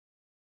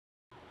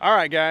All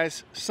right,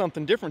 guys,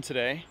 something different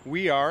today.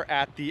 We are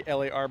at the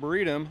LA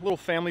Arboretum, little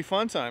family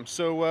fun time.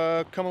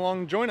 So come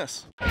along and join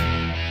us.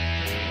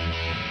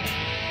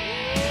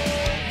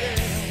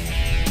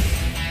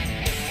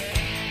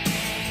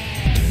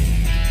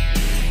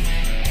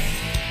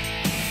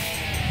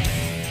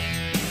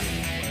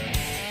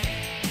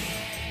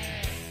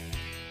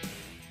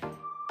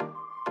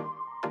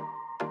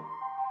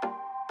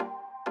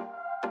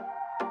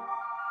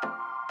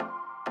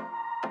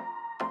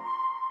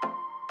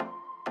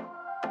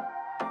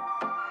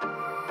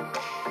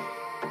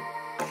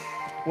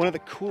 One of the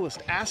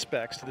coolest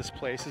aspects to this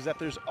place is that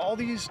there's all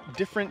these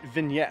different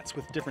vignettes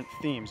with different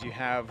themes. You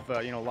have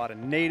a lot of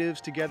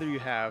natives together, you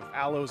have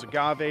aloes,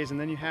 agaves, and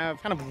then you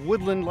have kind of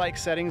woodland-like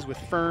settings with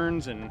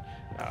ferns and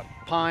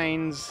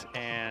pines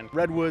and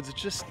redwoods. It's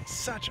just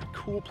such a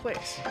cool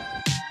place.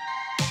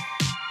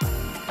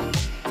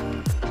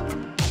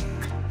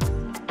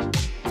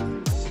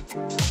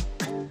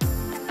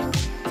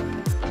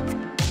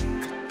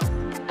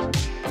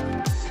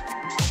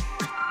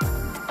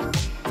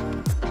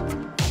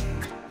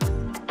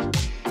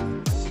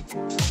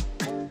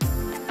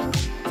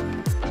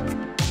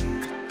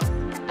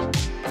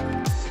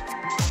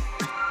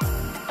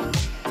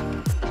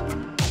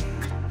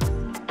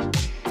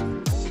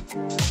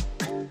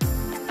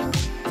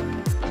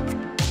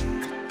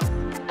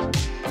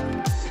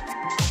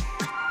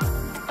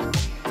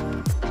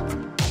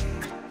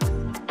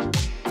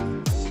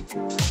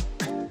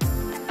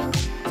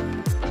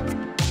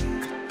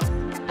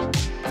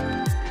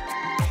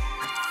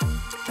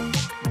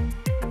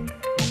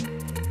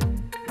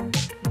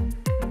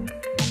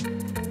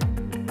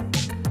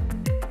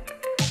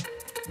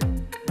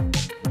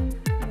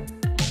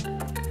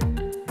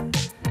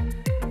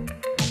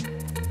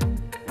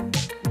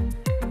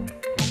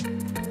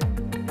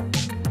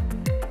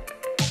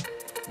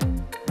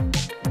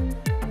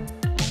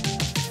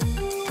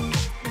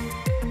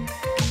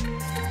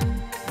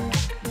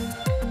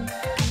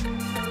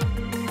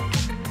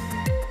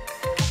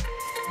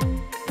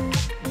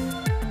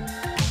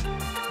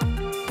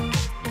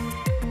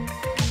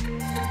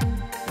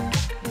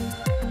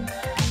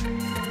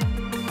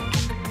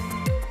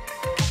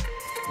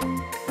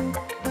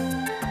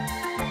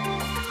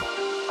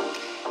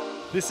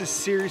 This is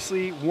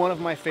seriously one of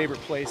my favorite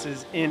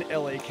places in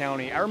LA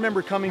County. I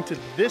remember coming to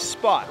this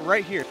spot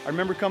right here. I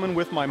remember coming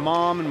with my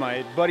mom and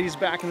my buddies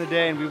back in the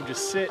day, and we would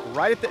just sit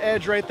right at the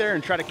edge right there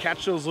and try to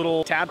catch those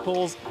little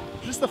tadpoles.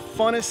 Just the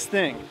funnest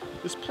thing.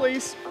 This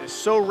place is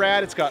so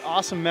rad. It's got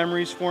awesome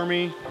memories for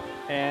me,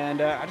 and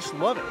I just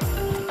love it.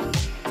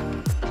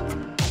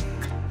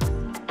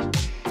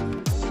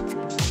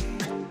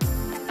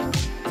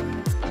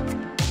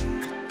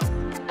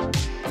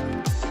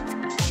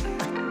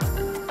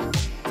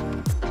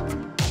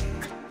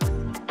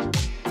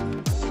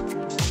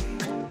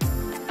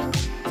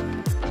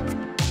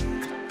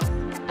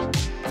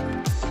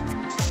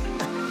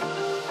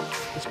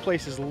 This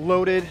place is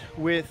loaded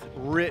with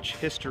rich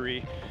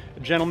history. A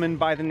gentleman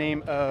by the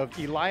name of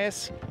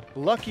Elias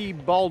Lucky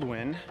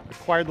Baldwin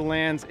acquired the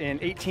lands in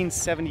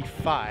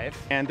 1875,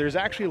 and there's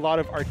actually a lot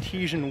of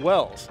artesian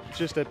wells. It's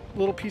just a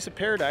little piece of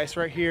paradise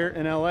right here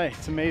in LA.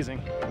 It's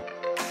amazing.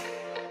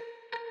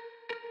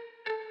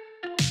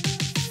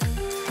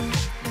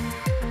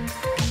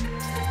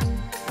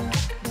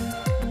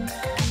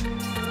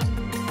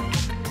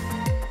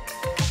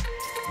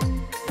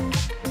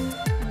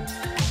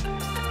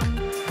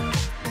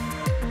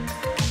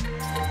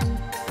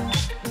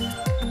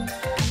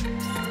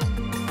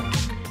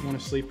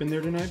 Sleep in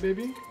there tonight,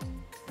 baby?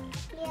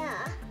 Yeah.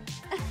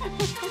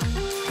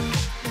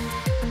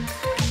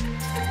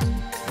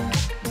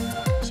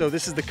 So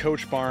this is the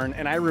coach barn,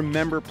 and I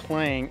remember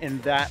playing in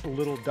that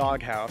little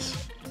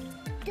doghouse.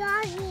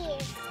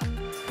 Doggies.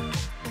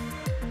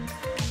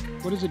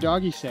 What does a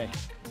doggy say?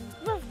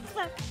 Ruff,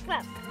 ruff,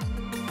 ruff.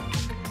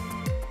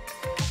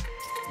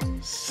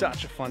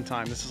 Such a fun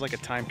time. This is like a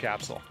time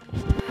capsule.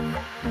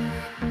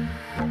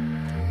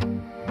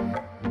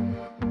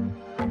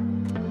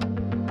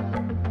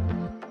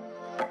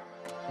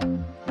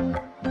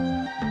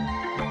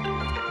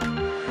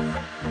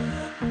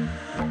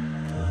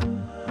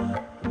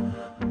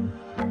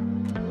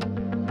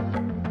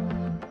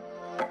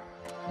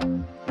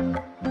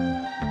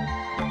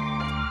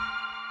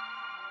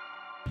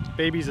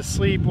 Baby's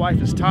asleep, wife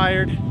is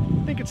tired.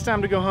 I think it's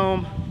time to go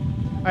home.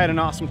 I had an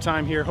awesome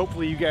time here.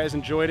 Hopefully you guys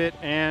enjoyed it,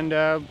 and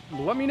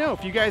let me know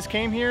if you guys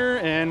came here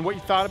and what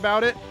you thought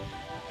about it.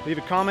 Leave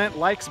a comment,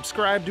 like,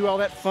 subscribe, do all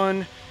that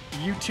fun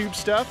YouTube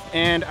stuff,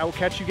 and I will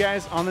catch you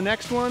guys on the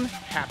next one.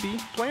 Happy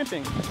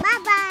planting.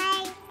 Bye-bye.